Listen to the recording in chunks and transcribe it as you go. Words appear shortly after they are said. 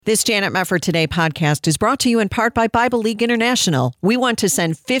This Janet Mefford Today podcast is brought to you in part by Bible League International. We want to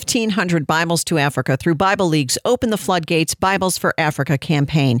send 1,500 Bibles to Africa through Bible League's Open the Floodgates Bibles for Africa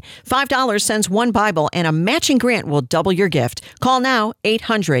campaign. $5 sends one Bible and a matching grant will double your gift. Call now,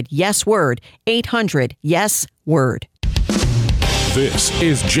 800-YES-WORD, 800-YES-WORD. This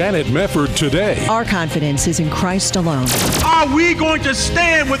is Janet Mefford Today. Our confidence is in Christ alone. Are we going to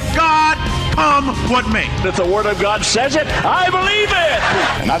stand with God come what may? If the Word of God says it, I believe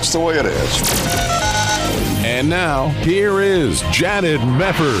it. And that's the way it is. And now, here is Janet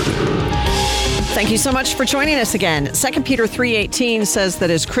Mefford. Thank you so much for joining us again. 2 Peter 3:18 says that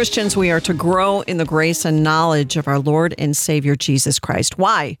as Christians, we are to grow in the grace and knowledge of our Lord and Savior, Jesus Christ.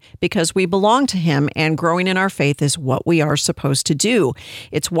 Why? Because we belong to Him, and growing in our faith is what we are supposed to do.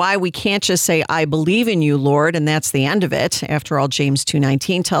 It's why we can't just say, I believe in you, Lord, and that's the end of it. After all, James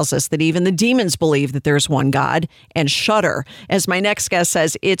 2:19 tells us that even the demons believe that there's one God and shudder. As my next guest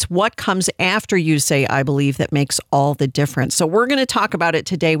says, it's what comes after you say, I believe, that makes all the difference. So we're going to talk about it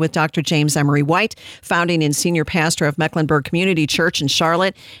today with Dr. James Emery White, founding and senior pastor of Mecklenburg Community Church in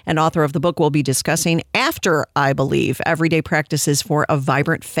Charlotte, and author of the book we'll be discussing, After I Believe, Everyday Practices for a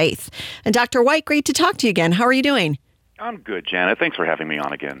Vibrant Faith. And Dr. White, great to talk to you again. How are you doing? I'm good, Janet. Thanks for having me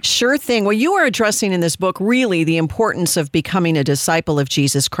on again. Sure thing. Well, you are addressing in this book really the importance of becoming a disciple of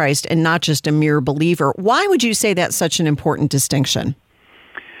Jesus Christ and not just a mere believer. Why would you say that's such an important distinction?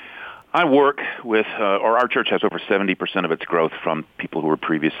 I work with, or our church has over 70% of its growth from people who were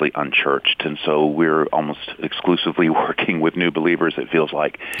previously unchurched. And so we're almost exclusively working with new believers, it feels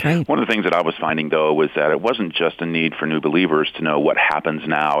like. Right. One of the things that I was finding, though, was that it wasn't just a need for new believers to know what happens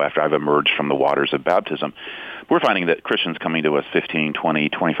now after I've emerged from the waters of baptism. We're finding that Christians coming to us 15, 20,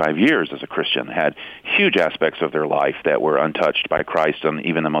 25 years as a Christian had huge aspects of their life that were untouched by Christ on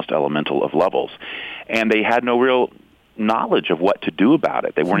even the most elemental of levels. And they had no real knowledge of what to do about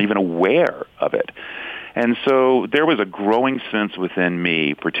it. They weren't even aware of it. And so there was a growing sense within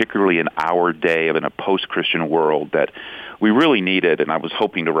me, particularly in our day of in a post-Christian world, that we really needed, and I was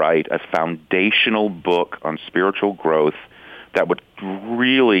hoping to write a foundational book on spiritual growth that would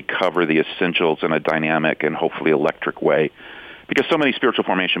really cover the essentials in a dynamic and hopefully electric way. Because so many spiritual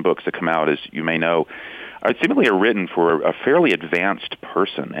formation books that come out, as you may know, seemingly are written for a fairly advanced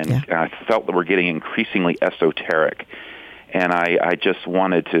person, and I felt that we're getting increasingly esoteric. And I just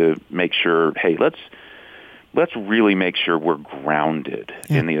wanted to make sure, hey, let's really make sure we're grounded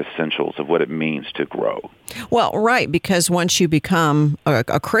in the essentials of what it means to grow. Well, right, because once you become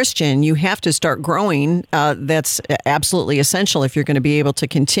a Christian, you have to start growing. That's absolutely essential if you're going to be able to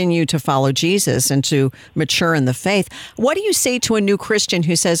continue to follow Jesus and to mature in the faith. What do you say to a new Christian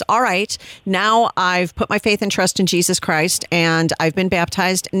who says, all right, now I've put my faith and trust in Jesus Christ and I've been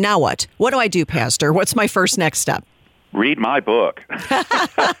baptized. Now what? What do I do, Pastor? What's my first next step? Read my book. That's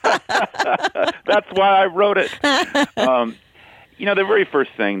why I wrote it. The very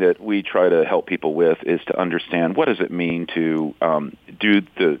first thing that we try to help people with is to understand what does it mean to do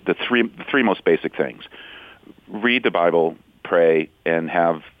the three most basic things. Read the Bible, pray, and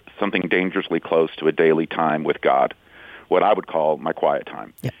have something dangerously close to a daily time with God, what I would call my quiet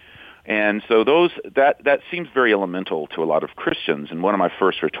time. Yeah. And so that seems very elemental to a lot of Christians. And one of my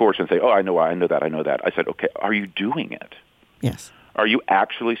first retorts and say, oh, I know that. I said, okay, are you doing it? Yes. Are you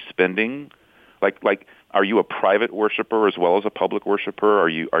actually spending, like, are you a private worshiper as well as a public worshiper? Are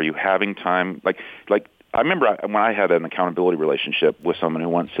you having time? Like I remember when I had an accountability relationship with someone who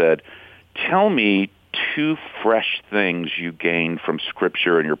once said, tell me 2 fresh things you gained from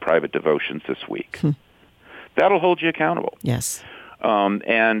Scripture and your private devotions this week. That'll hold you accountable. Yes.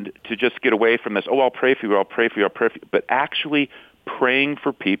 And to just get away from this, I'll pray for you, but actually praying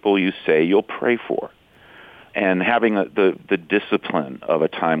for people you say you'll pray for, and having the discipline of a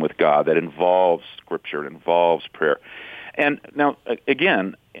time with God that involves Scripture, involves prayer. And now,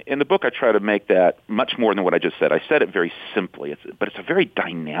 again, in the book I try to make that much more than what I just said. I said it very simply, but it's a very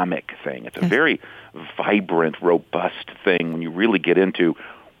dynamic thing. It's a very vibrant, robust thing when you really get into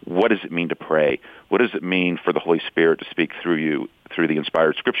what does it mean to pray? What does it mean for the Holy Spirit to speak through you, through the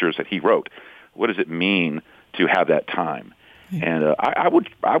inspired Scriptures that He wrote? What does it mean to have that time? And I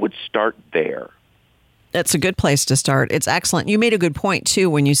would start there. That's a good place to start. It's excellent. You made a good point, too,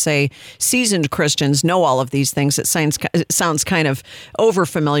 when you say seasoned Christians know all of these things. It sounds kind of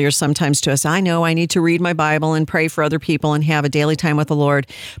overfamiliar sometimes to us. I know I need to read my Bible and pray for other people and have a daily time with the Lord.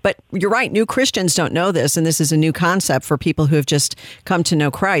 But you're right. New Christians don't know this, and this is a new concept for people who have just come to know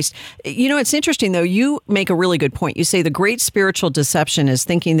Christ. You know, it's interesting, though. You make a really good point. You say the great spiritual deception is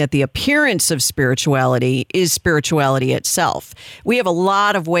thinking that the appearance of spirituality is spirituality itself. We have a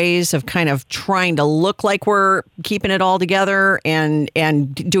lot of ways of kind of trying to look look like we're keeping it all together and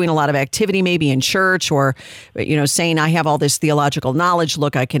doing a lot of activity maybe in church, or, saying I have all this theological knowledge.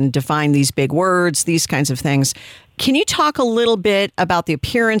 Look, I can define these big words, these kinds of things. Can you talk a little bit about the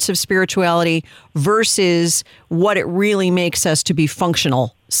appearance of spirituality versus what it really makes us to be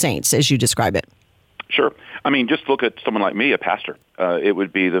functional saints, as you describe it? Sure. I mean, just look at someone like me, a pastor. It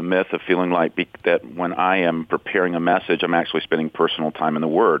would be the myth of feeling like that when I am preparing a message, I'm actually spending personal time in the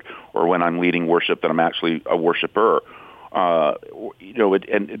Word, or when I'm leading worship, that I'm actually a worshiper.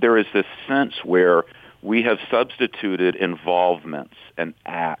 And there is this sense where we have substituted involvements and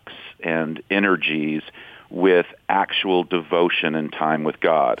acts and energies with actual devotion and time with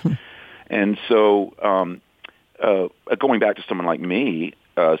God. And so going back to someone like me,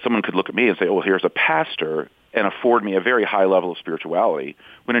 someone could look at me and say, oh, here's a pastor, and afford me a very high level of spirituality,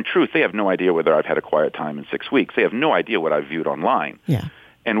 when in truth they have no idea whether I've had a quiet time in 6 weeks. They have no idea what I've viewed online. Yeah.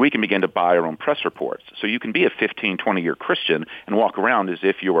 And we can begin to buy our own press reports. So you can be a 15, 20-year Christian and walk around as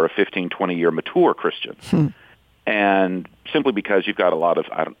if you were a 15, 20-year mature Christian. And simply because you've got a lot of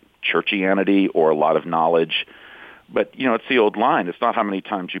churchianity or a lot of knowledge. But, it's the old line. It's not how many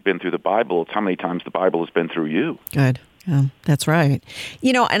times you've been through the Bible. It's how many times the Bible has been through you. Good. Yeah, that's right.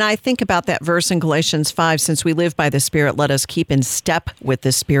 And I think about that verse in Galatians 5, since we live by the Spirit, let us keep in step with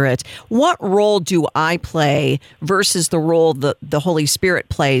the Spirit. What role do I play versus the role the Holy Spirit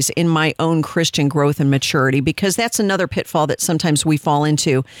plays in my own Christian growth and maturity? Because that's another pitfall that sometimes we fall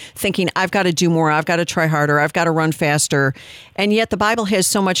into, thinking I've got to do more, I've got to try harder, I've got to run faster. And yet the Bible has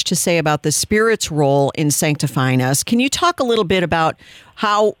so much to say about the Spirit's role in sanctifying us. Can you talk a little bit about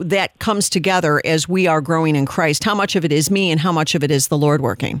how that comes together as we are growing in Christ? How much of it is me and how much of it is the Lord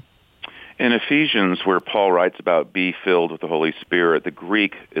working? In Ephesians, where Paul writes about be filled with the Holy Spirit, the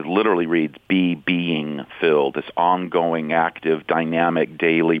Greek, it literally reads be being filled, this ongoing, active, dynamic,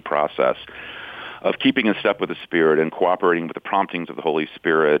 daily process of keeping in step with the Spirit and cooperating with the promptings of the Holy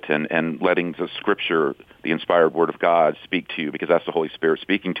Spirit and letting the Scripture, the inspired Word of God, speak to you, because that's the Holy Spirit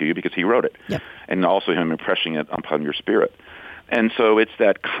speaking to you because He wrote it. Yep. And also Him impressing it upon your spirit. And so it's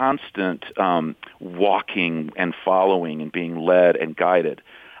that constant walking and following and being led and guided.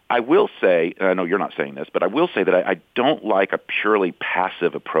 I will say, and I know you're not saying this, but I will say that I don't like a purely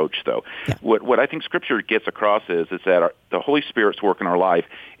passive approach, though. Yeah. What I think Scripture gets across is that the Holy Spirit's work in our life,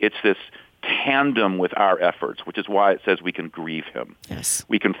 it's this tandem with our efforts, which is why it says we can grieve Him. Yes.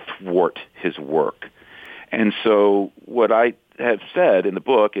 We can thwart His work. And so what I have said in the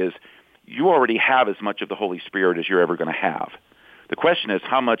book is you already have as much of the Holy Spirit as you're ever going to have. The question is,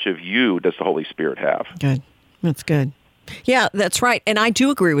 how much of you does the Holy Spirit have? Good. That's good. Yeah, that's right. And I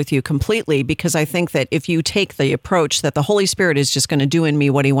do agree with you completely, because I think that if you take the approach that the Holy Spirit is just going to do in me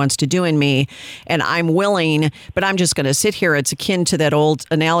what He wants to do in me, and I'm willing, but I'm just going to sit here, it's akin to that old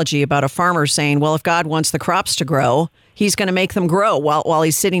analogy about a farmer saying, well, if God wants the crops to grow, He's going to make them grow while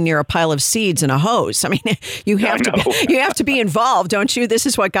he's sitting near a pile of seeds and a hose. I mean, you have to be involved, don't you? This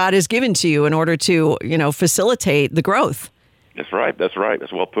is what God has given to you in order to, facilitate the growth. That's right. That's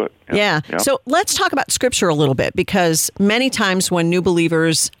well put. Yeah. So let's talk about Scripture a little bit, because many times when new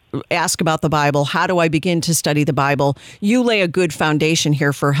believers ask about the Bible, how do I begin to study the Bible? You lay a good foundation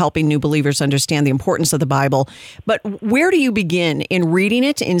here for helping new believers understand the importance of the Bible. But where do you begin in reading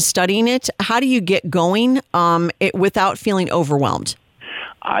it, in studying it? How do you get going without feeling overwhelmed?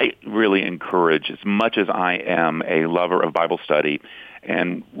 I really encourage, as much as I am a lover of Bible study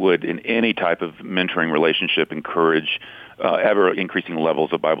and would in any type of mentoring relationship encourage ever-increasing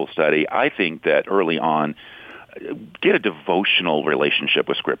levels of Bible study, I think that early on, get a devotional relationship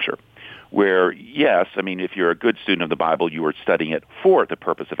with Scripture, where, yes, I mean, if you're a good student of the Bible, you are studying it for the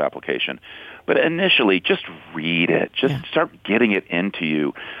purpose of application. But initially, just read it. Just start getting it into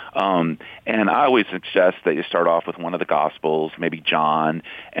you. And I always suggest that you start off with one of the Gospels, maybe John,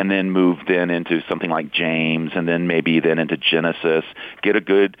 and then move then into something like James, and then maybe then into Genesis. Get a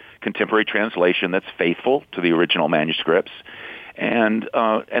good contemporary translation that's faithful to the original manuscripts. And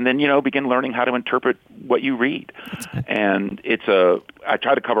then, begin learning how to interpret what you read. And I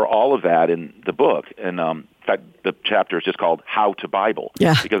try to cover all of that in the book. And in fact, the chapter is just called How to Bible.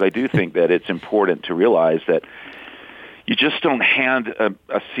 Yeah. Because I do think that it's important to realize that you just don't hand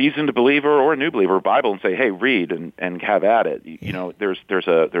a seasoned believer or a new believer a Bible and say, hey, read and have at it. There's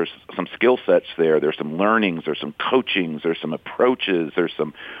some skill sets there. There's some learnings. There's some coachings. There's some approaches. There's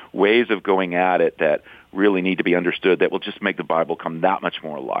some ways of going at it that really need to be understood that will just make the Bible come that much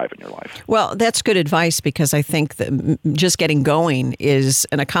more alive in your life. Well, that's good advice, because I think that just getting going is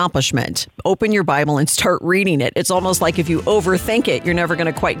an accomplishment. Open your Bible and start reading it. It's almost like if you overthink it, you're never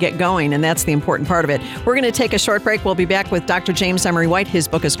going to quite get going, and that's the important part of it. We're going to take a short break. We'll be back with Dr. James Emery White. His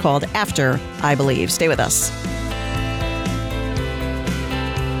book is called After I Believe. Stay with us.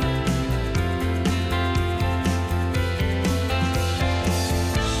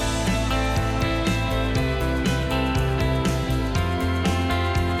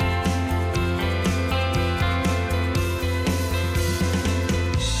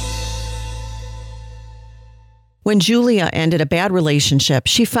 When Julia ended a bad relationship,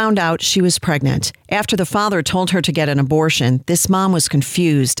 she found out she was pregnant. After the father told her to get an abortion, this mom was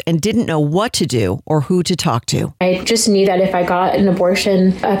confused and didn't know what to do or who to talk to. I just knew that if I got an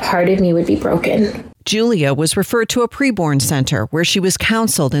abortion, a part of me would be broken. Julia was referred to a preborn center where she was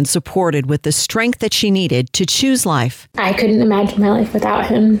counseled and supported with the strength that she needed to choose life. I couldn't imagine my life without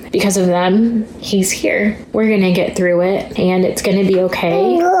him. Because of them, he's here. We're going to get through it, and it's going to be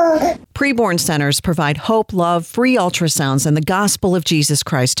okay. Preborn centers provide hope, love, free ultrasounds, and the gospel of Jesus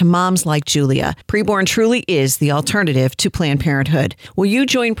Christ to moms like Julia. Preborn truly is the alternative to Planned Parenthood. Will you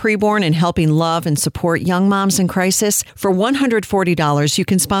join Preborn in helping love and support young moms in crisis? For $140, you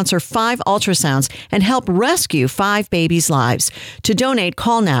can sponsor 5 ultrasounds and help rescue 5 babies' lives. To donate,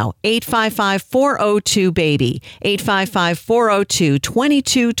 call now, 855-402-BABY,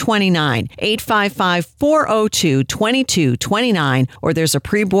 855-402-2229, 855-402-2229, or there's a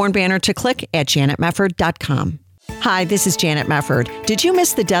Preborn banner to click at janetmefford.com. Hi, this is Janet Mefford. Did you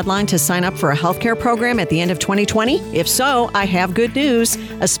miss the deadline to sign up for a healthcare program at the end of 2020? If so, I have good news.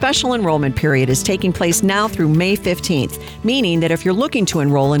 A special enrollment period is taking place now through May 15th, meaning that if you're looking to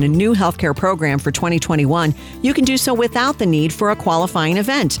enroll in a new healthcare program for 2021, you can do so without the need for a qualifying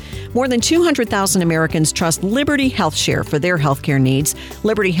event. More than 200,000 Americans trust Liberty HealthShare for their healthcare needs.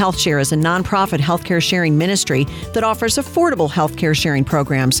 Liberty HealthShare is a nonprofit healthcare sharing ministry that offers affordable healthcare sharing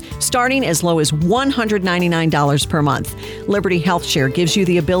programs starting as low as $199 per month. Liberty HealthShare gives you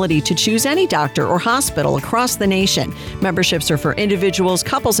the ability to choose any doctor or hospital across the nation. Memberships are for individuals,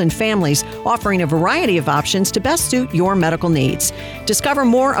 couples, and families, offering a variety of options to best suit your medical needs. Discover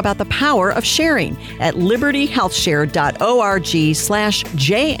more about the power of sharing at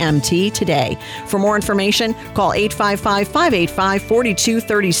libertyhealthshare.org/JMT today. For more information, call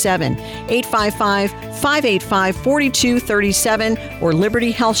 855-585-4237, 855-585-4237, or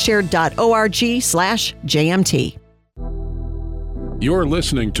libertyhealthshare.org/JMT. You're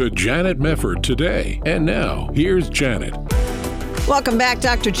listening to Janet Mefford today. And now, here's Janet. Welcome back.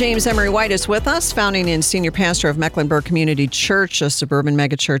 Dr. James Emery White is with us, founding and senior pastor of Mecklenburg Community Church, a suburban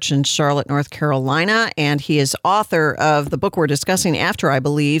megachurch in Charlotte, North Carolina. And he is author of the book we're discussing, After I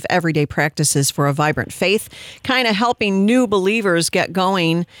Believe, Everyday Practices for a Vibrant Faith, kind of helping new believers get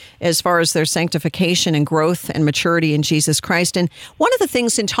going as far as their sanctification and growth and maturity in Jesus Christ. And one of the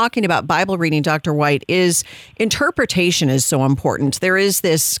things in talking about Bible reading, Dr. White, is interpretation is so important. There is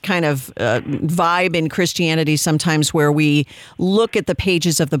this kind of vibe in Christianity sometimes where we look at the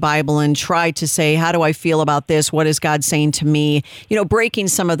pages of the Bible and try to say, how do I feel about this? What is God saying to me? You know, breaking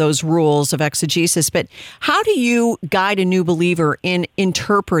some of those rules of exegesis. But how do you guide a new believer in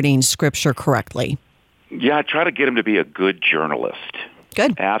interpreting Scripture correctly? Yeah, I try to get him to be a good journalist.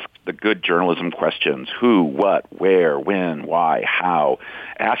 Good. Ask the good journalism questions. Who, what, where, when, why, how.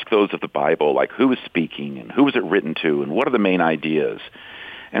 Ask those of the Bible, like who is speaking and who was it written to and what are the main ideas.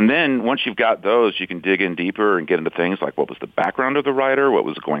 And then once you've got those, you can dig in deeper and get into things like what was the background of the writer, what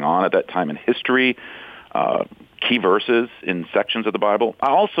was going on at that time in history, key verses in sections of the Bible.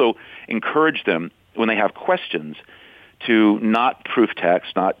 I also encourage them, when they have questions, to not proof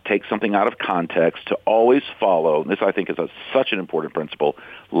text, not take something out of context, to always follow, and this I think is such an important principle,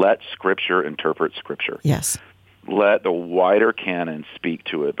 let Scripture interpret Scripture. Yes. Let the wider canon speak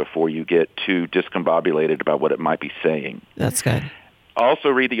to it before you get too discombobulated about what it might be saying. That's good. Also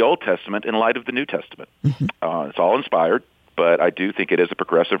read the Old Testament in light of the New Testament. Mm-hmm. It's all inspired, but I do think it is a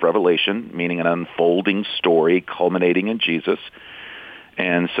progressive revelation, meaning an unfolding story culminating in Jesus.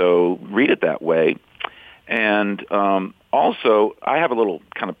 And so read it that way. And also, I have a little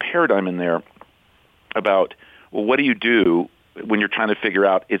kind of paradigm in there about, well, what do you do when you're trying to figure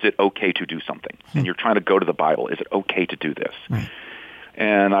out, is it okay to do something? Mm-hmm. And you're trying to go to the Bible. Is it okay to do this? Right.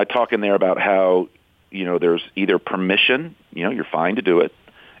 And I talk in there about how, you know, there's either permission, you know, you're fine to do it.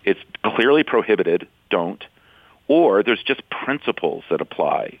 It's clearly prohibited, don't. Or there's just principles that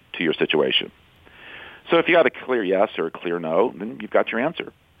apply to your situation. So if you got a clear yes or a clear no, then you've got your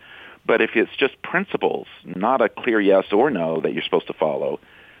answer. But if it's just principles, not a clear yes or no that you're supposed to follow,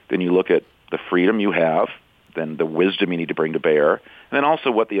 then you look at the freedom you have, then the wisdom you need to bring to bear, and then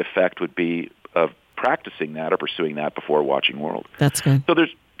also what the effect would be of practicing that or pursuing that before a watching world. That's good. So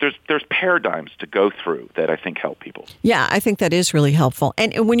there's paradigms to go through that I think help people. Yeah, I think that is really helpful.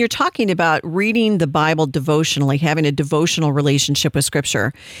 And when you're talking about reading the Bible devotionally, having a devotional relationship with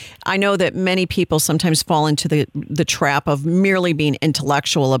Scripture, I know that many people sometimes fall into the trap of merely being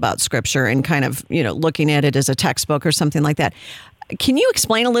intellectual about Scripture and kind of, looking at it as a textbook or something like that. Can you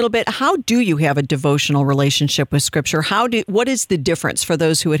explain a little bit, how do you have a devotional relationship with Scripture? What is the difference for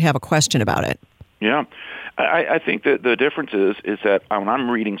those who would have a question about it? Yeah. I think that the difference is that when I'm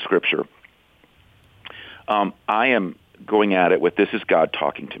reading Scripture, I am going at it with, this is God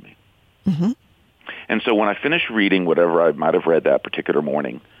talking to me. Mm-hmm. And so when I finish reading whatever I might have read that particular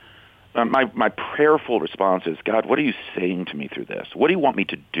morning, my prayerful response is, God, what are you saying to me through this? What do you want me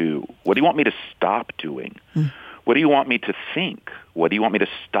to do? What do you want me to stop doing? Mm. What do you want me to think? What do you want me to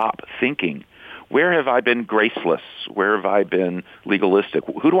stop thinking? Where have I been graceless? Where have I been legalistic?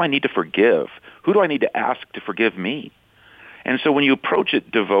 Who do I need to forgive? Who do I need to ask to forgive me? And so when you approach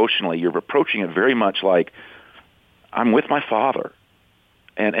it devotionally, you're approaching it very much like, I'm with my Father,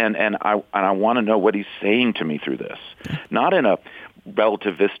 and I want to know what He's saying to me through this. Not in a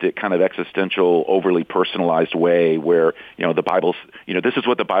relativistic kind of existential, overly personalized way where, the Bible's, this is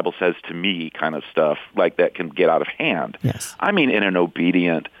what the Bible says to me kind of stuff, like that can get out of hand. Yes. I mean, in an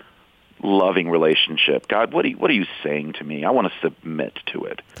obedient, loving relationship. God, what are you saying to me? I want to submit to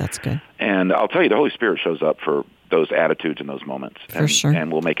it. That's good. And I'll tell you, the Holy Spirit shows up for those attitudes in those moments. For sure.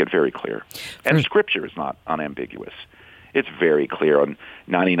 And will make it very clear. And Scripture is not unambiguous. It's very clear on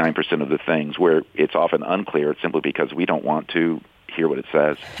 99% of the things. Where it's often unclear, it's simply because we don't want to hear what it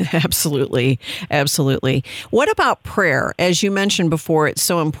says. Absolutely. Absolutely. What about prayer? As you mentioned before, it's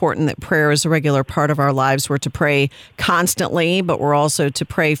so important that prayer is a regular part of our lives. We're to pray constantly, but we're also to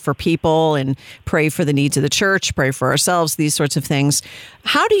pray for people and pray for the needs of the church, pray for ourselves, these sorts of things.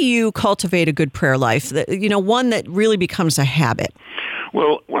 How do you cultivate a good prayer life? One that really becomes a habit?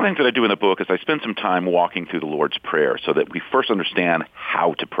 Well, one of the things that I do in the book is I spend some time walking through the Lord's Prayer so that we first understand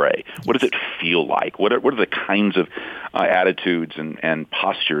how to pray. What does it feel like? What are the kinds of attitudes and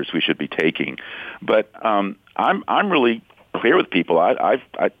postures we should be taking? But I'm really clear with people. I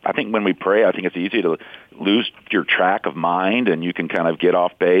think when we pray, I think it's easy to lose your track of mind, and you can kind of get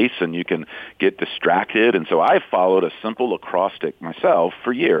off base, and you can get distracted. And so I've followed a simple acrostic myself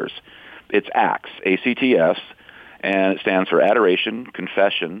for years. It's ACTS, A-C-T-S. And it stands for adoration,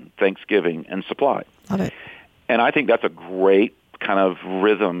 confession, thanksgiving, and supply. Love it. And I think that's a great kind of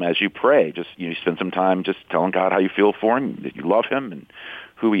rhythm as you pray. Just you spend some time just telling God how you feel for Him, that you love Him, and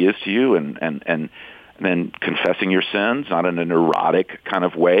who He is to you, and then confessing your sins, not in a neurotic kind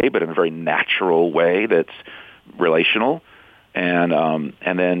of way, but in a very natural way that's relational, and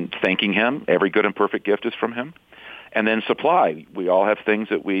then thanking Him. Every good and perfect gift is from Him. And then supply. We all have things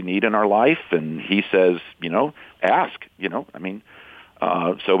that we need in our life, and He says, ask.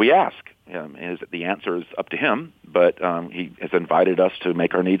 So we ask. The answer is up to Him, but He has invited us to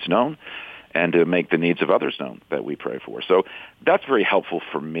make our needs known and to make the needs of others known that we pray for. So that's very helpful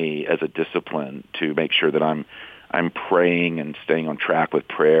for me as a discipline to make sure that I'm praying and staying on track with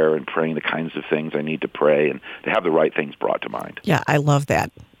prayer and praying the kinds of things I need to pray and to have the right things brought to mind. Yeah, I love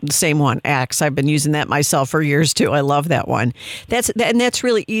that. The same one, ACTS. I've been using that myself for years too. I love that one. That's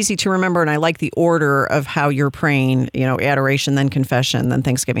really easy to remember, and I like the order of how you're praying. Adoration, then confession, then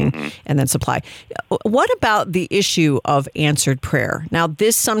thanksgiving, and then supply. What about the issue of answered prayer? Now,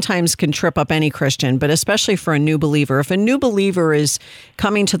 this sometimes can trip up any Christian, but especially for a new believer. If a new believer is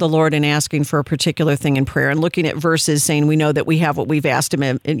coming to the Lord and asking for a particular thing in prayer, and looking at verses saying we know that we have what we've asked Him,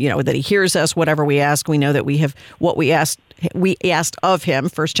 and that He hears us, whatever we ask, we know that we have what we asked of Him,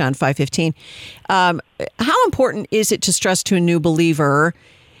 1 John 5:15. How important is it to stress to a new believer,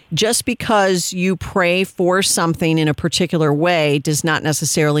 just because you pray for something in a particular way does not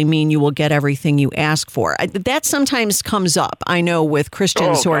necessarily mean you will get everything you ask for? That sometimes comes up, I know, with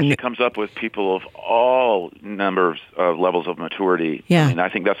Christians who are new. It comes up with people of all numbers of levels of maturity. Yeah. I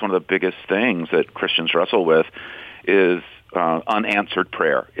think that's one of the biggest things that Christians wrestle with is unanswered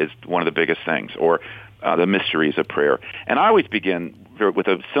prayer is one of the biggest things, or the mysteries of prayer. And I always begin with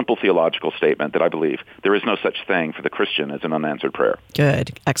a simple theological statement that I believe there is no such thing for the Christian as an unanswered prayer.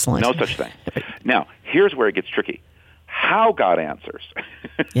 Good. Excellent. No such thing. Now, here's where it gets tricky. How God answers.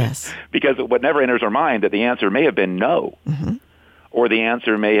 Yes. Because what never enters our mind that the answer may have been no. Mm-hmm. Or the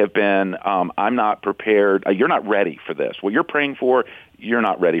answer may have been, I'm not prepared. You're not ready for this. What you're praying for, you're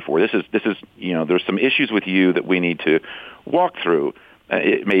not ready for. This is. There's some issues with you that we need to walk through.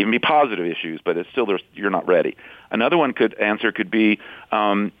 It may even be positive issues, but it's still you're not ready. Another one could be,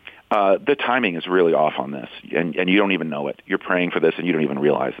 The timing is really off on this, and you don't even know it. You're praying for this, and you don't even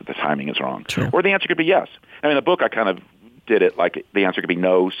realize that the timing is wrong. True. Or the answer could be yes. I mean, the book I kind of did it like the answer could be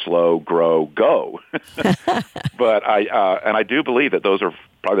no, slow, grow, go. But I do believe that those are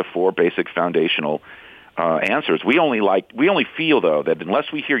probably the four basic foundational answers. We only feel though that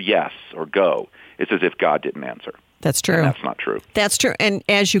unless we hear yes or go, it's as if God didn't answer. That's true. And that's not true. That's true. And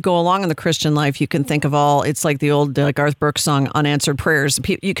as you go along in the Christian life, you can think of it's like the old Garth Brooks song, Unanswered Prayers.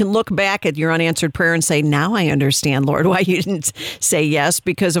 You can look back at your unanswered prayer and say, now I understand, Lord, why you didn't say yes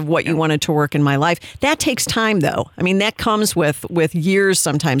because of what you wanted to work in my life. That takes time, though. I mean, that comes with years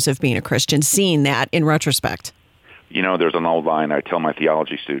sometimes of being a Christian, seeing that in retrospect. You know, there's an old line I tell my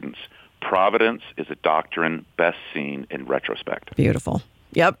theology students, providence is a doctrine best seen in retrospect. Beautiful.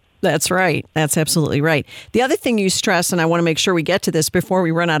 Yep. That's right. That's absolutely right. The other thing you stress, and I want to make sure we get to this before we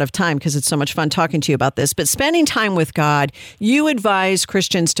run out of time because it's so much fun talking to you about this, but spending time with God, you advise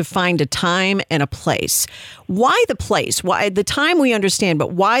Christians to find a time and a place. Why the place? Why the time we understand,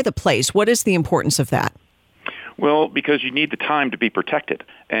 but why the place? What is the importance of that? Well, because you need the time to be protected,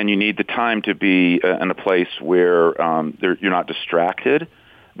 and you need the time to be in a place where you're not distracted,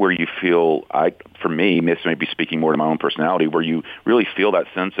 where you feel, for me, this may be speaking more to my own personality, where you really feel that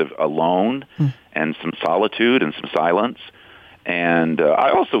sense of alone and some solitude and some silence. And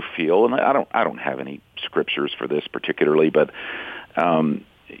I also feel, and I don't have any scriptures for this particularly, but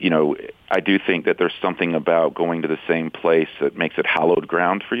I do think that there's something about going to the same place that makes it hallowed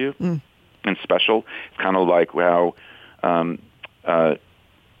ground for you and special. It's kind of like how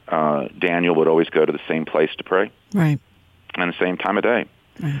Daniel would always go to the same place to pray, right, and the same time of day.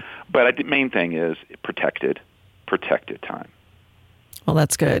 Right. But the main thing is protected time. Well,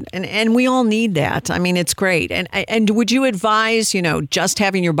 that's good. And we all need that. I mean, it's great. And would you advise, just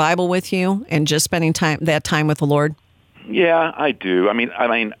having your Bible with you and just spending that time with the Lord? Yeah, I do. I mean,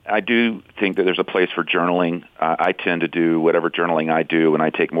 I do think that there's a place for journaling. I tend to do whatever journaling I do when I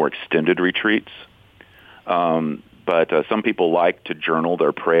take more extended retreats. But some people like to journal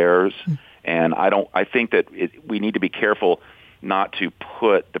their prayers, and I think that we need to be careful not to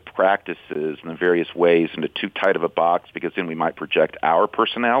put the practices and the various ways into too tight of a box, because then we might project our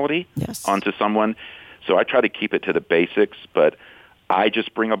personality onto someone. So I try to keep it to the basics, but I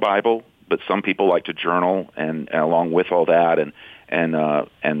just bring a Bible, but some people like to journal and along with all that, and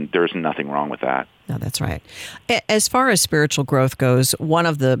there's nothing wrong with that. No, that's right. As far as spiritual growth goes, one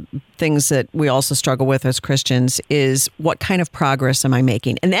of the things that we also struggle with as Christians is what kind of progress am I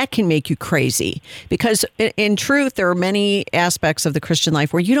making? And that can make you crazy, because in truth, there are many aspects of the Christian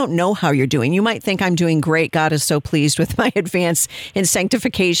life where you don't know how you're doing. You might think I'm doing great. God is so pleased with my advance in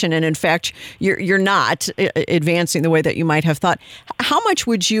sanctification. And in fact, you're not advancing the way that you might have thought. How much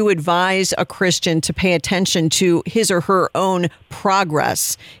would you advise a Christian to pay attention to his or her own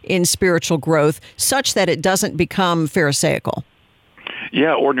progress in spiritual growth, such that it doesn't become Pharisaical?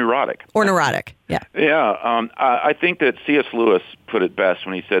 Yeah, or neurotic. Or neurotic, yeah. Yeah, I think that C.S. Lewis put it best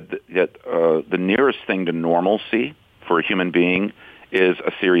when he said that the nearest thing to normalcy for a human being is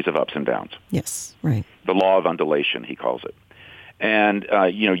a series of ups and downs. Yes, right. The law of undulation, he calls it. And,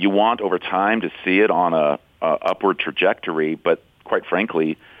 you want over time to see it on a upward trajectory, but quite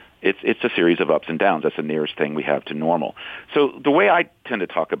frankly, it's a series of ups and downs. That's the nearest thing we have to normal. So the way I tend to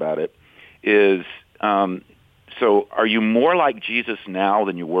talk about it is, so are you more like Jesus now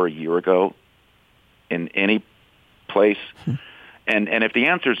than you were a year ago in any place? And if the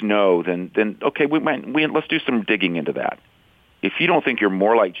answer is no, then okay, let's do some digging into that. If you don't think you're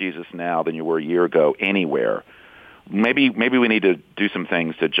more like Jesus now than you were a year ago anywhere, maybe we need to do some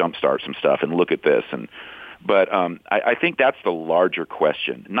things to jumpstart some stuff and look at this. But I think that's the larger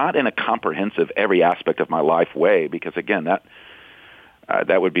question, not in a comprehensive every aspect of my life way, because again, that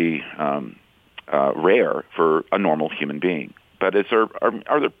would be rare for a normal human being. But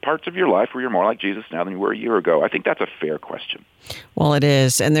are there parts of your life where you're more like Jesus now than you were a year ago? I think that's a fair question. Well, it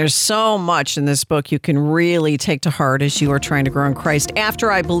is. And there's so much in this book you can really take to heart as you are trying to grow in Christ.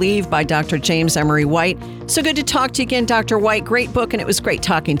 After I Believe by Dr. James Emery White. So good to talk to you again, Dr. White. Great book, and it was great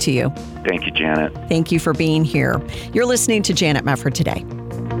talking to you. Thank you, Janet. Thank you for being here. You're listening to Janet Mefford Today.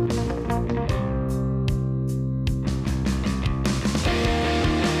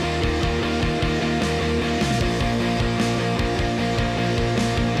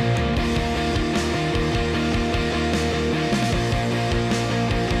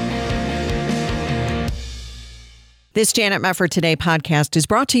 This Janet Mefford Today podcast is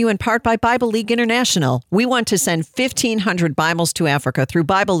brought to you in part by Bible League International. We want to send 1,500 Bibles to Africa through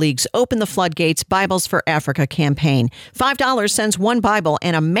Bible League's Open the Floodgates Bibles for Africa campaign. $5 sends one Bible,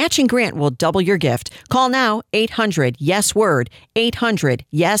 and a matching grant will double your gift. Call now, 800-YES-WORD,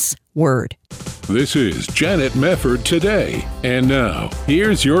 800-YES-WORD. This is Janet Mefford Today. And now,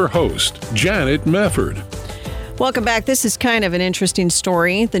 here's your host, Janet Mefford. Welcome back. This is kind of an interesting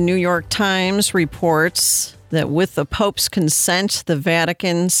story. The New York Times reports that with the Pope's consent, the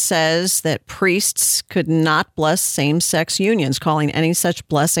Vatican says that priests could not bless same-sex unions, calling any such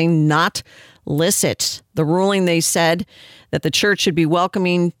blessing not licit. The ruling, they said, that the church should be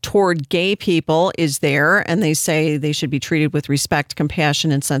welcoming toward gay people is there, and they say they should be treated with respect,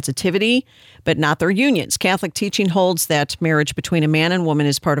 compassion, and sensitivity, but not their unions. Catholic teaching holds that marriage between a man and woman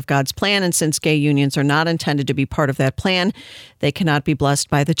is part of God's plan, and since gay unions are not intended to be part of that plan, they cannot be blessed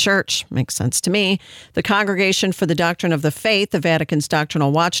by the church. Makes sense to me. The Congregation for the Doctrine of the Faith, the Vatican's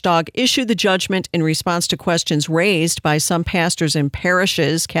doctrinal watchdog, issued the judgment in response to questions raised by some pastors in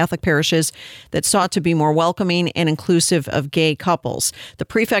parishes, Catholic parishes, that sought to be more welcoming and inclusive of gay couples. The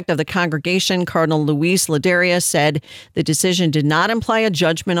prefect of the congregation, Cardinal Luis Ladaria, said the decision did not imply a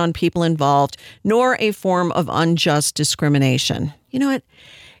judgment on people involved, nor a form of unjust discrimination. You know what?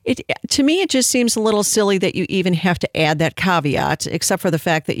 To me, it just seems a little silly that you even have to add that caveat, except for the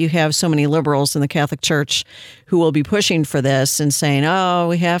fact that you have so many liberals in the Catholic Church who will be pushing for this and saying, oh,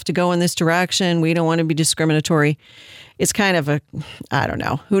 we have to go in this direction. We don't want to be discriminatory. It's kind of I don't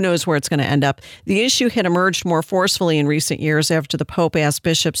know. Who knows where it's going to end up? The issue had emerged more forcefully in recent years after the Pope asked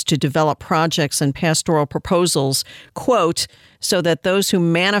bishops to develop projects and pastoral proposals, quote, so that those who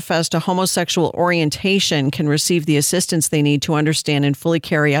manifest a homosexual orientation can receive the assistance they need to understand and fully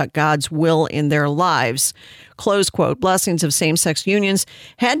carry out God's will in their lives. Close quote. Blessings of same-sex unions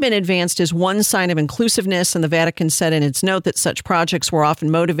had been advanced as one sign of inclusiveness, and the Vatican said in its note that such projects were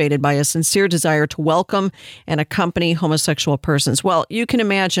often motivated by a sincere desire to welcome and accompany homosexual persons. Well, you can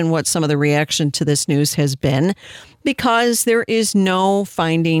imagine what some of the reaction to this news has been, because there is no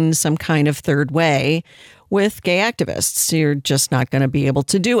finding some kind of third way with gay activists. You're just not going to be able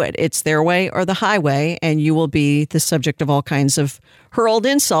to do it. It's their way or the highway, and you will be the subject of all kinds of hurled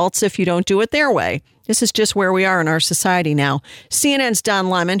insults if you don't do it their way. This is just where we are in our society now. CNN's Don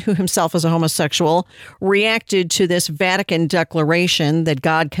Lemon, who himself is a homosexual, reacted to this Vatican declaration that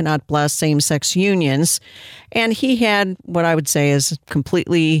God cannot bless same-sex unions, and he had what I would say is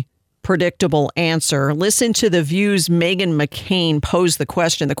completely predictable answer. Listen to the views Meghan McCain posed the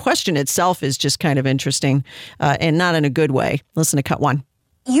question. The question itself is just kind of interesting and not in a good way. Listen to cut one.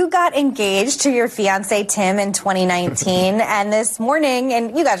 You got engaged to your fiancé, Tim, in 2019, and this morning,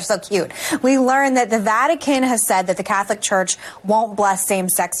 and you guys are so cute, we learned that the Vatican has said that the Catholic Church won't bless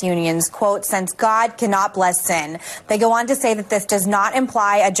same-sex unions, quote, since God cannot bless sin. They go on to say that this does not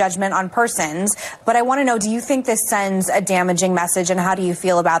imply a judgment on persons, but I want to know, do you think this sends a damaging message, and how do you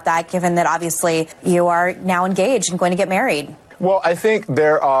feel about that, given that obviously you are now engaged and going to get married? Well, I think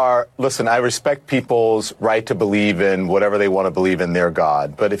listen, I respect people's right to believe in whatever they want to believe in their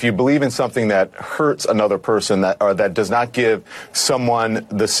God. But if you believe in something that hurts another person that does not give someone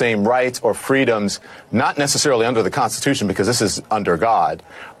the same rights or freedoms, not necessarily under the Constitution, because this is under God,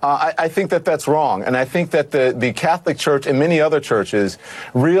 I think that that's wrong. And I think that the Catholic Church and many other churches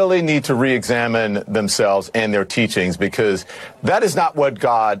really need to re-examine themselves and their teachings, because that is not what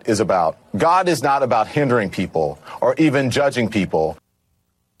God is about. God is not about hindering people or even judging people.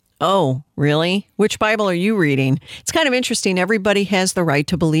 Oh, really? Which Bible are you reading? It's kind of interesting. Everybody has the right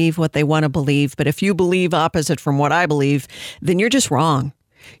to believe what they want to believe. But if you believe opposite from what I believe, then you're just wrong.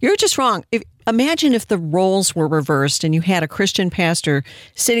 You're just wrong. Imagine if the roles were reversed and you had a Christian pastor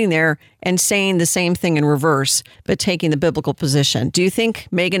sitting there and saying the same thing in reverse, but taking the biblical position. Do you think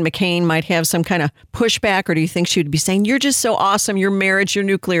Meghan McCain might have some kind of pushback, or do you think she would be saying, you're just so awesome, your marriage, your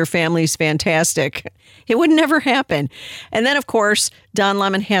nuclear family is fantastic? It would never happen. And then, of course, Don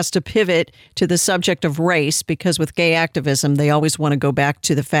Lemon has to pivot to the subject of race, because with gay activism, they always want to go back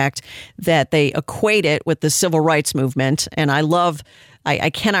to the fact that they equate it with the civil rights movement. And I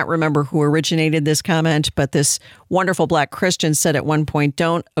cannot remember who originated this comment, but this wonderful black Christian said at one point,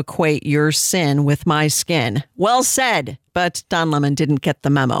 don't equate your sin with my skin. Well said, but Don Lemon didn't get the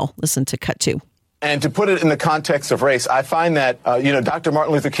memo. Listen to cut two. And to put it in the context of race, I find that, Dr.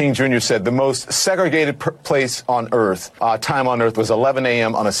 Martin Luther King Jr. said the most segregated place on earth, time on earth, was 11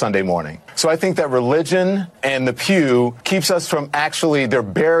 a.m. on a Sunday morning. So I think that religion and the pew keeps us from there are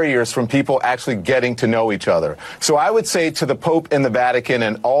barriers from people actually getting to know each other. So I would say to the Pope and the Vatican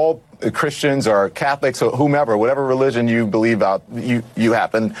and all Christians or Catholics or whomever, whatever religion you believe you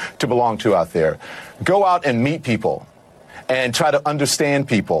happen to belong to out there, go out and meet people and try to understand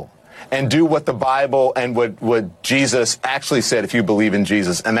people and do what the Bible and what Jesus actually said if you believe in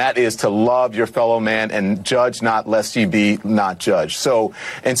Jesus, and that is to love your fellow man and judge not lest ye be not judged. So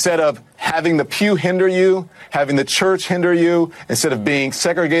instead of having the pew hinder you, having the church hinder you, instead of being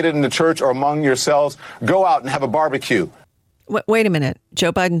segregated in the church or among yourselves, go out and have a barbecue. Wait a minute.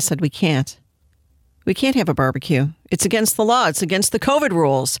 Joe Biden said we can't. We can't have a barbecue. It's against the law. It's against the COVID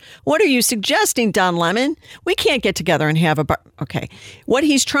rules. What are you suggesting, Don Lemon? We can't get together and have a Okay. What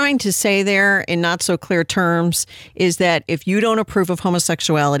he's trying to say there in not so clear terms is that if you don't approve of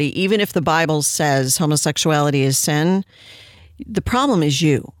homosexuality, even if the Bible says homosexuality is sin, the problem is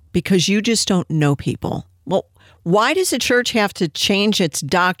you, because you just don't know people. Well, why does the church have to change its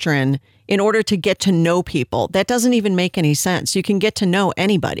doctrine in order to get to know people? That doesn't even make any sense. You can get to know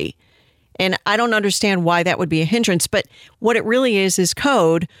anybody. And I don't understand why that would be a hindrance. But what it really is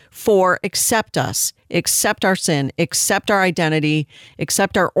code for accept us, accept our sin, accept our identity,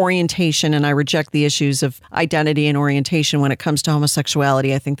 accept our orientation. And I reject the issues of identity and orientation when it comes to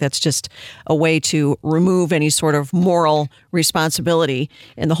homosexuality. I think that's just a way to remove any sort of moral responsibility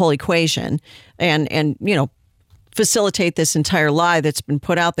in the whole equation and facilitate this entire lie that's been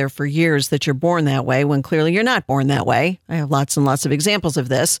put out there for years that you're born that way when clearly you're not born that way. I have lots and lots of examples of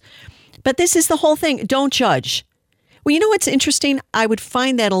this. But this is the whole thing. Don't judge. Well, you know what's interesting? I would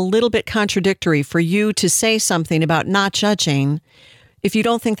find that a little bit contradictory for you to say something about not judging if you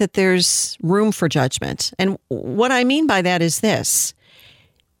don't think that there's room for judgment. And what I mean by that is this.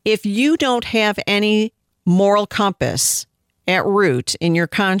 If you don't have any moral compass at root in your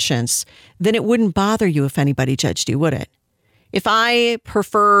conscience, then it wouldn't bother you if anybody judged you, would it? If I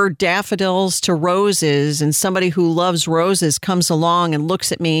prefer daffodils to roses and somebody who loves roses comes along and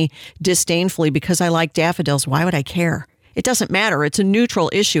looks at me disdainfully because I like daffodils, why would I care? It doesn't matter. It's a neutral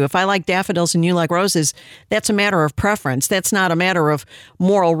issue. If I like daffodils and you like roses, that's a matter of preference. That's not a matter of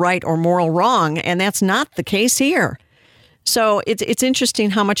moral right or moral wrong. And that's not the case here. So it's interesting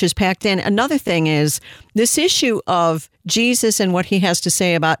how much is packed in. Another thing is this issue of Jesus and what he has to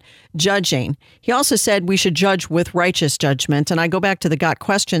say about judging. He also said we should judge with righteous judgment. And I go back to the Got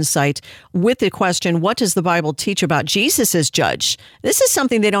Questions site with the question, what does the Bible teach about Jesus as judge? This is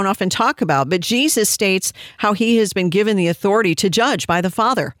something they don't often talk about, but Jesus states how he has been given the authority to judge by the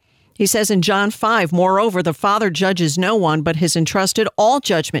Father. He says in John 5, moreover, the Father judges no one, but has entrusted all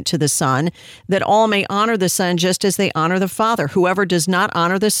judgment to the Son, that all may honor the Son just as they honor the Father. Whoever does not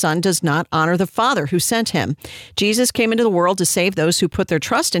honor the Son does not honor the Father who sent him. Jesus came into the world to save those who put their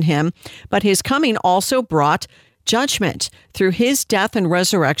trust in him, but his coming also brought judgment. Through his death and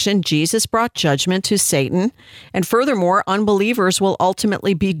resurrection, Jesus brought judgment to Satan. And furthermore, unbelievers will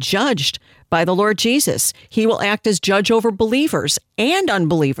ultimately be judged by the Lord Jesus. He will act as judge over believers and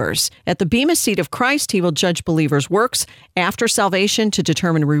unbelievers. At the Bema seat of Christ, he will judge believers' works after salvation to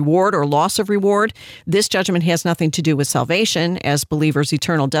determine reward or loss of reward. This judgment has nothing to do with salvation, as believers'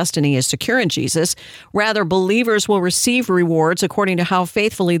 eternal destiny is secure in Jesus. Rather, believers will receive rewards according to how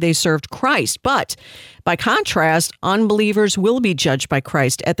faithfully they served Christ. But by contrast, unbelievers will be judged by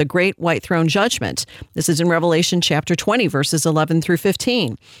Christ at the great white throne judgment. This is in Revelation chapter 20, verses 11 through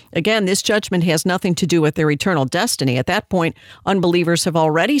 15. Again, this judgment has nothing to do with their eternal destiny. At that point, unbelievers have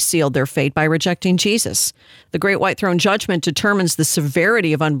already sealed their fate by rejecting Jesus. The great white throne judgment determines the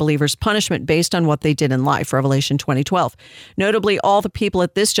severity of unbelievers' punishment based on what they did in life, Revelation 20:12. Notably, all the people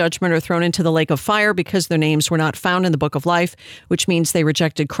at this judgment are thrown into the lake of fire because their names were not found in the book of life, which means they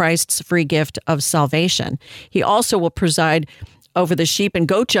rejected Christ's free gift of salvation. He also will preside over the sheep and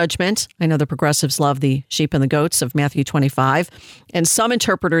goat judgment. I know the progressives love the sheep and the goats of Matthew 25. And some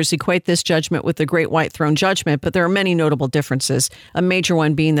interpreters equate this judgment with the great white throne judgment, but there are many notable differences. A major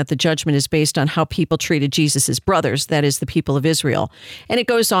one being that the judgment is based on how people treated Jesus' brothers, that is, the people of Israel. And it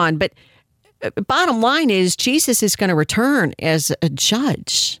goes on. But bottom line is Jesus is going to return as a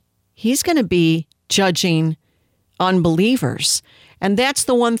judge. He's going to be judging unbelievers. And that's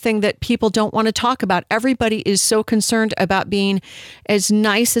the one thing that people don't want to talk about. Everybody is so concerned about being as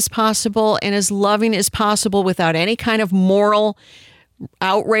nice as possible and as loving as possible without any kind of moral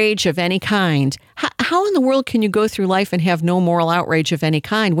outrage of any kind. how in the world can you go through life and have no moral outrage of any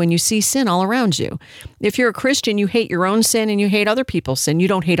kind when you see sin all around you? If you're a Christian, you hate your own sin and you hate other people's sin. You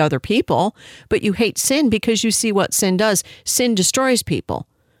don't hate other people, but you hate sin because you see what sin does. Sin destroys people,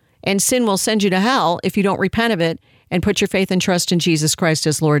 and sin will send you to hell if you don't repent of it and put your faith and trust in Jesus Christ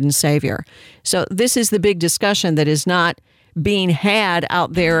as Lord and Savior. So this is the big discussion that is not being had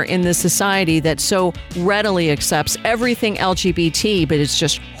out there in the society that so readily accepts everything LGBT, but it's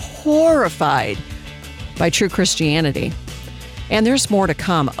just horrified by true Christianity. And there's more to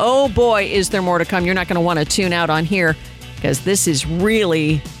come. Oh boy, is there more to come. You're not going to want to tune out on here because this is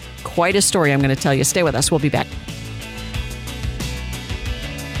really quite a story I'm going to tell you. Stay with us. We'll be back.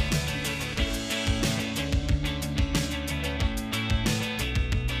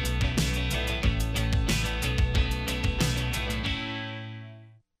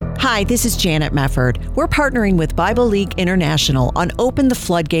 Hi, this is Janet Mefford. We're partnering with Bible League International on Open the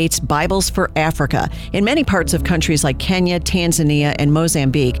Floodgates Bibles for Africa. In many parts of countries like Kenya, Tanzania, and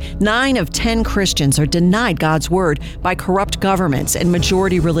Mozambique, 9 of 10 Christians are denied God's Word by corrupt governments and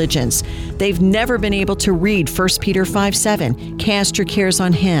majority religions. They've never been able to read 1 Peter 5:7, cast your cares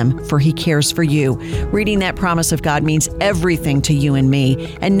on Him, for He cares for you. Reading that promise of God means everything to you and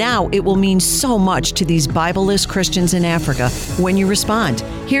me, and now it will mean so much to these Bible-less Christians in Africa when you respond.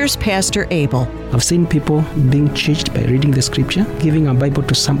 Here's Pastor Abel. I've seen people being changed by reading the scripture. Giving a Bible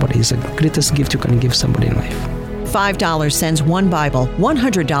to somebody is the greatest gift you can give somebody in life. $5 sends 1 Bible,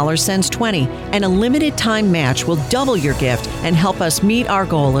 $100 sends 20, and a limited time match will double your gift and help us meet our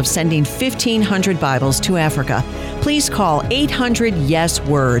goal of sending 1,500 Bibles to Africa. Please call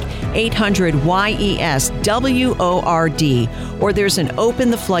 800-YES-WORD, 800-YES-WORD, or there's an Open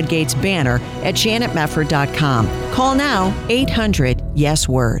the Floodgates banner at janetmefford.com. Call now,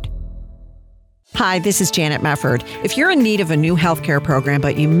 800-YES-WORD. Hi, this is Janet Mefford. If you're in need of a new healthcare program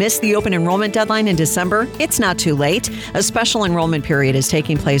but you missed the open enrollment deadline in December, it's not too late. A special enrollment period is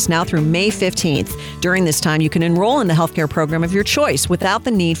taking place now through May 15th. During this time, you can enroll in the healthcare program of your choice without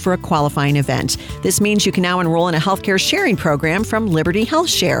the need for a qualifying event. This means you can now enroll in a healthcare sharing program from Liberty Health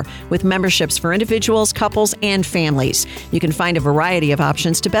Share with memberships for individuals, couples, and families. You can find a variety of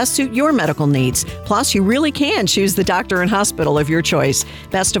options to best suit your medical needs. Plus, you really can choose the doctor and hospital of your choice.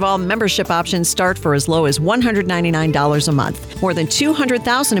 Best of all, membership options start for as low as $199 a month. More than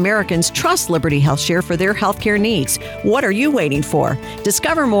 200,000 Americans trust Liberty Health Share for their healthcare needs. What are you waiting for?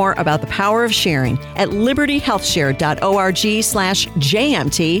 Discover more about the power of sharing at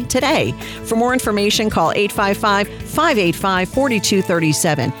libertyhealthshare.org/JMT today. For more information, call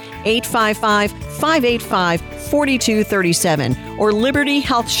 855-585-4237, 855-585-4237, or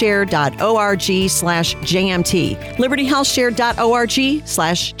libertyhealthshare.org/JMT,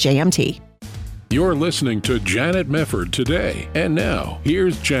 libertyhealthshare.org/JMT. You're listening to Janet Mefford today. And now,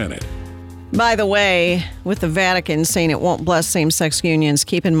 here's Janet. By the way, with the Vatican saying it won't bless same-sex unions,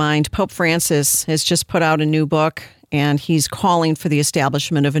 keep in mind Pope Francis has just put out a new book, and he's calling for the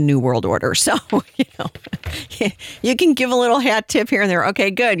establishment of a new world order. So, you can give a little hat tip here and there.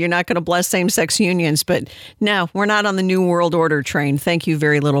 Okay, good. You're not going to bless same-sex unions, but no, we're not on the new world order train. Thank you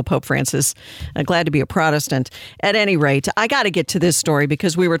very little, Pope Francis. Glad to be a Protestant. At any rate, I got to get to this story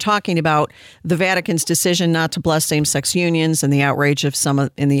because we were talking about the Vatican's decision not to bless same-sex unions and the outrage of some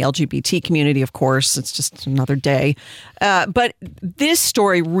in the LGBT community, of course. It's just another day. But this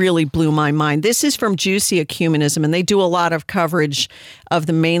story really blew my mind. This is from Juicy Ecumenism, and they do a lot of coverage of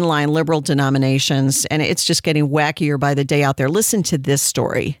the mainline liberal denominations, and it's just getting wackier by the day out there. Listen to this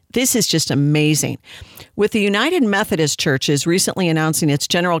story. This is just amazing. With the United Methodist Churches recently announcing its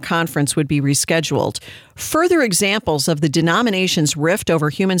general conference would be rescheduled, further examples of the denomination's rift over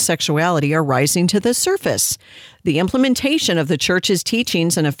human sexuality are rising to the surface. The implementation of the church's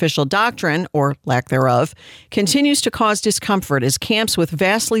teachings and official doctrine, or lack thereof, continues to cause discomfort as camps with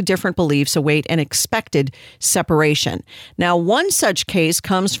vastly different beliefs await an expected separation. Now, one such case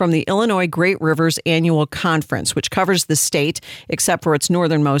comes from the Illinois Great Rivers Annual Conference, which covers the state except for its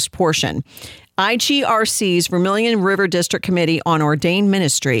northernmost portion. IGRC's Vermilion River District Committee on Ordained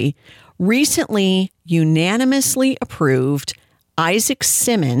Ministry recently unanimously approved Isaac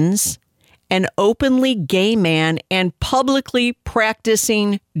Simmons, an openly gay man and publicly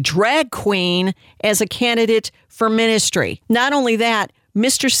practicing drag queen, as a candidate for ministry. Not only that,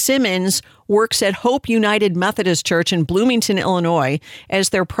 Mr. Simmons works at Hope United Methodist Church in Bloomington, Illinois, as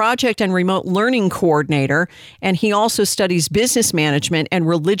their project and remote learning coordinator, and he also studies business management and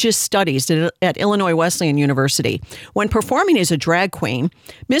religious studies at Illinois Wesleyan University. When performing as a drag queen,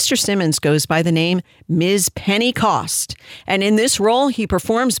 Mr. Simmons goes by the name Ms. Pentecost, and in this role, he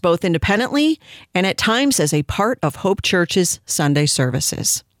performs both independently and at times as a part of Hope Church's Sunday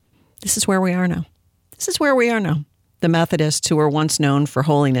services. This is where we are now. This is where we are now. The Methodists, who were once known for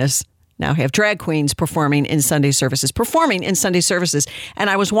holiness, now have drag queens performing in Sunday services. And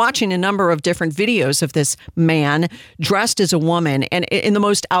I was watching a number of different videos of this man dressed as a woman and in the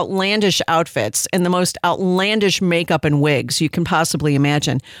most outlandish outfits and the most outlandish makeup and wigs you can possibly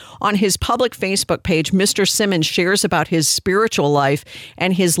imagine. On his public Facebook page, Mr. Simmons shares about his spiritual life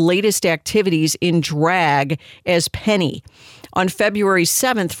and his latest activities in drag as Penny. On February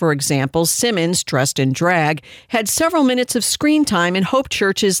 7th, for example, Simmons, dressed in drag, had several minutes of screen time in Hope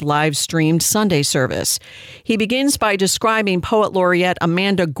Church's live-streamed Sunday service. He begins by describing Poet Laureate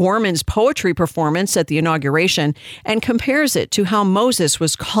Amanda Gorman's poetry performance at the inauguration and compares it to how Moses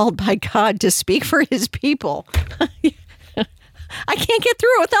was called by God to speak for his people. I can't get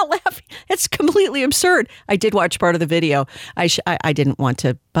through it without laughing. It's completely absurd. I did watch part of the video. I didn't want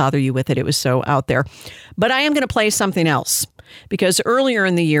to bother you with it. It was so out there. But I am going to play something else. Because earlier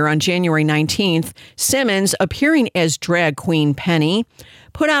in the year, on January 19th, Simmons, appearing as drag queen Penny,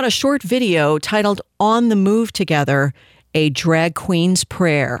 put out a short video titled On the Move Together, A Drag Queen's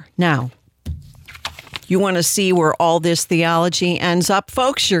Prayer. Now, you want to see where all this theology ends up,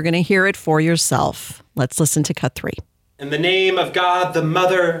 folks? You're going to hear it for yourself. Let's listen to cut 3. In the name of God, the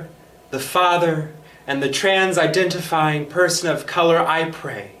Mother, the Father, and the trans-identifying person of color, I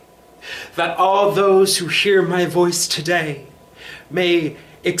pray that all those who hear my voice today may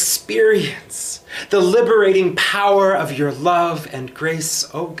experience the liberating power of your love and grace,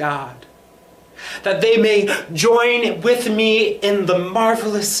 O God. That they may join with me in the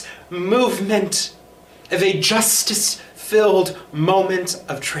marvelous movement of a justice-filled moment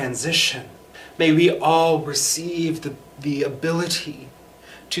of transition. May we all receive the ability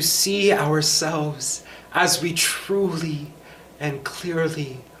to see ourselves as we truly and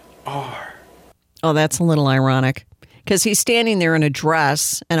clearly are. Oh, that's a little ironic. Because he's standing there in a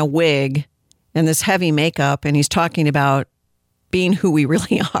dress and a wig and this heavy makeup, and he's talking about being who we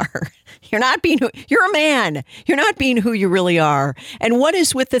really are. You're a man. You're not being who you really are. And what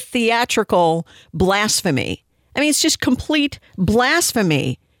is with the theatrical blasphemy? I mean, it's just complete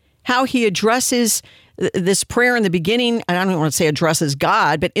blasphemy. How he addresses this prayer in the beginning. I don't even want to say addresses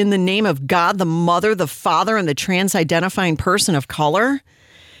God, but in the name of God, the Mother, the Father, and the trans-identifying person of color.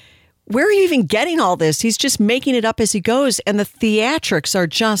 Where are you even getting all this? He's just making it up as he goes. And the theatrics are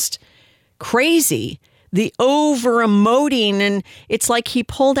just crazy. The over-emoting. And it's like he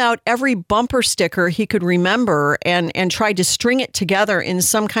pulled out every bumper sticker he could remember and tried to string it together in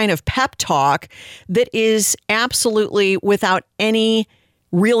some kind of pep talk that is absolutely without any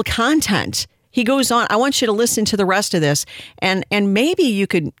real content. He goes on. I want you to listen to the rest of this. And maybe you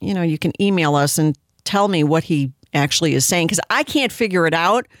can email us and tell me what he actually is saying, because I can't figure it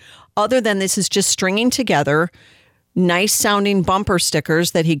out. Other than this is just stringing together nice sounding bumper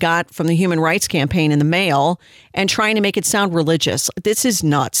stickers that he got from the Human Rights Campaign in the mail and trying to make it sound religious. This is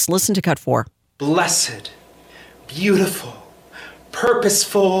nuts. Listen to cut 4. Blessed, beautiful,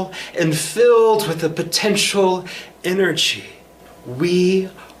 purposeful, and filled with a potential energy. We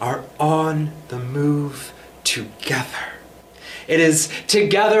are on the move together. It is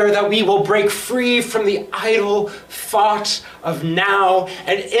together that we will break free from the idle thought of now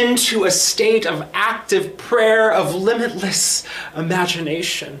and into a state of active prayer, of limitless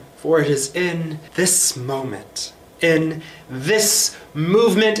imagination. For it is in this moment, in this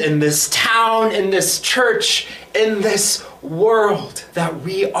movement, in this town, in this church, in this world, that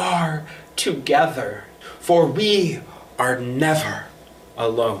we are together. For we are never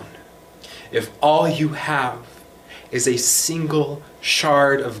alone. If all you have is a single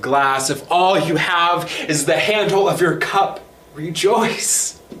shard of glass, if all you have is the handle of your cup,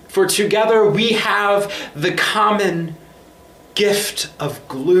 rejoice. For together we have the common gift of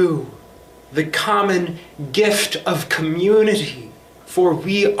glue, the common gift of community. For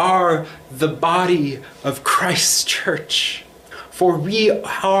we are the body of Christ's church. For we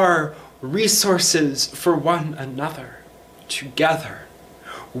are resources for one another. Together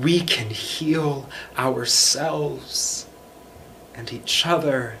we can heal ourselves and each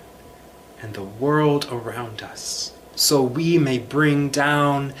other and the world around us, so we may bring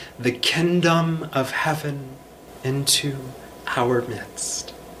down the kingdom of heaven into our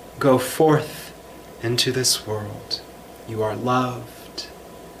midst. Go forth into this world. You are loved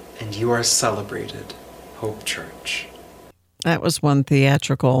and you are celebrated, Hope Church. That was one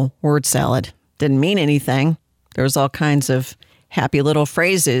theatrical word salad. Didn't mean anything. There was all kinds of happy little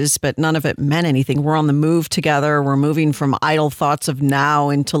phrases, but none of it meant anything. We're on the move together. We're moving from idle thoughts of now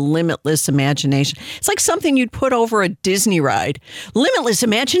into limitless imagination. It's like something you'd put over a Disney ride. Limitless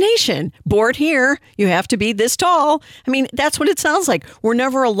imagination. Board here. You have to be this tall. I mean, that's what it sounds like. We're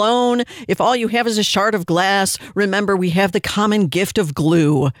never alone. If all you have is a shard of glass, remember we have the common gift of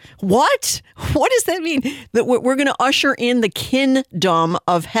glue. What? What does that mean? That we're going to usher in the kingdom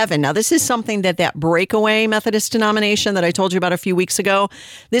of heaven. Now, this is something that breakaway Methodist denomination that I told you about a few weeks ago,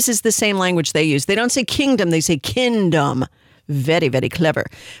 this is the same language they use. They don't say kingdom, they say kingdom. Very, very clever.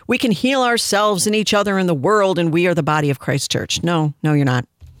 We can heal ourselves and each other in the world, and we are the body of Christ Church. No, you're not.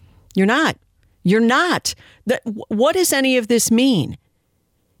 You're not. You're not. What does any of this mean?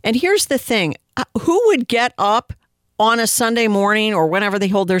 And here's the thing. Who would get up on a Sunday morning or whenever they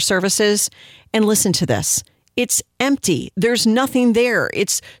hold their services and listen to this? It's empty. There's nothing there.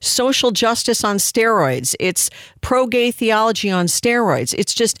 It's social justice on steroids. It's pro-gay theology on steroids.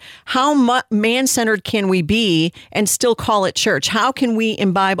 It's just how man-centered can we be and still call it church? How can we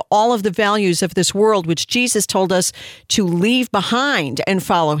imbibe all of the values of this world, which Jesus told us to leave behind and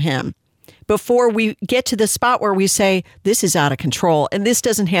follow him, before we get to the spot where we say, this is out of control and this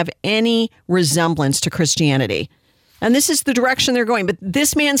doesn't have any resemblance to Christianity. And this is the direction they're going. But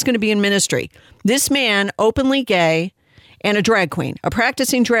this man's going to be in ministry. This man, openly gay and a drag queen, a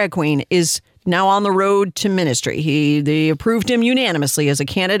practicing drag queen, is now on the road to ministry. They approved him unanimously as a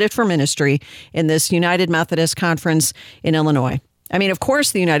candidate for ministry in this United Methodist Conference in Illinois. I mean, of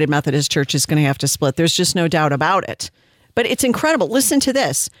course, the United Methodist Church is going to have to split. There's just no doubt about it. But it's incredible. Listen to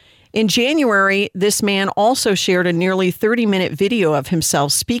this. In January, this man also shared a nearly 30-minute video of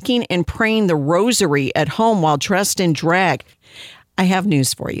himself speaking and praying the rosary at home while dressed in drag. I have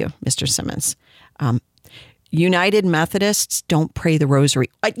news for you, Mr. Simmons. United Methodists don't pray the rosary.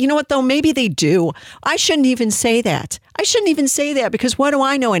 You know what, though? Maybe they do. I shouldn't even say that. Because what do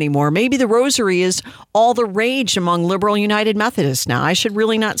I know anymore? Maybe the rosary is all the rage among liberal United Methodists now. I should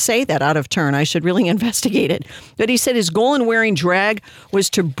really not say that out of turn. I should really investigate it. But he said his goal in wearing drag was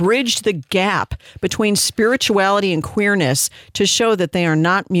to bridge the gap between spirituality and queerness to show that they are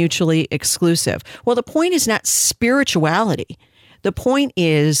not mutually exclusive. Well, the point is not spirituality. The point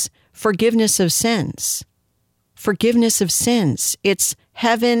is forgiveness of sins. Forgiveness of sins. It's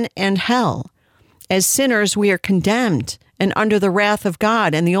heaven and hell. As sinners, we are condemned and under the wrath of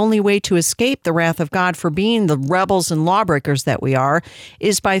God. And the only way to escape the wrath of God for being the rebels and lawbreakers that we are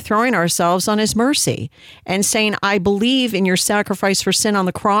is by throwing ourselves on his mercy and saying, I believe in your sacrifice for sin on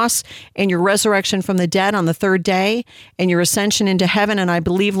the cross and your resurrection from the dead on the third day and your ascension into heaven. And I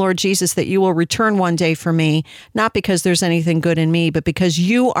believe, Lord Jesus, that you will return one day for me, not because there's anything good in me, but because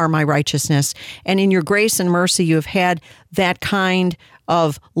you are my righteousness. And in your grace and mercy, you have had that kind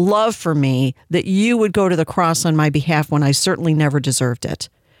of love for me that you would go to the cross on my behalf when I certainly never deserved it.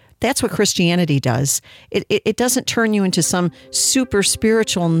 That's what Christianity does. It doesn't turn you into some super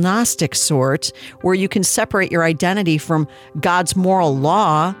spiritual Gnostic sort where you can separate your identity from God's moral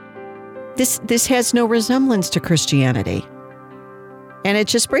law. This has no resemblance to Christianity. And it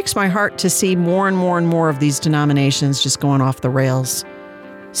just breaks my heart to see more and more and more of these denominations just going off the rails.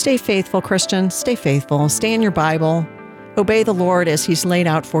 Stay faithful, Christian. Stay faithful. Stay in your Bible. Obey the Lord as he's laid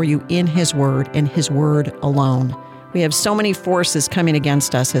out for you in his word and his word alone. We have so many forces coming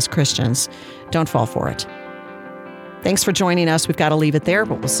against us as Christians. Don't fall for it. Thanks for joining us. We've got to leave it there,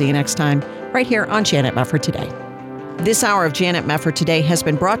 but we'll see you next time right here on Janet Mefford Today. This hour of Janet Mefford Today has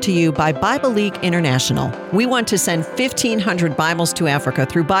been brought to you by Bible League International. We want to send 1,500 Bibles to Africa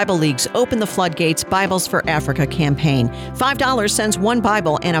through Bible League's Open the Floodgates Bibles for Africa campaign. $5 sends one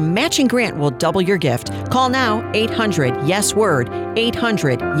Bible, and a matching grant will double your gift. Call now, 800-YES-WORD,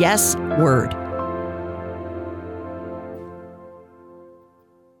 800-YES-WORD.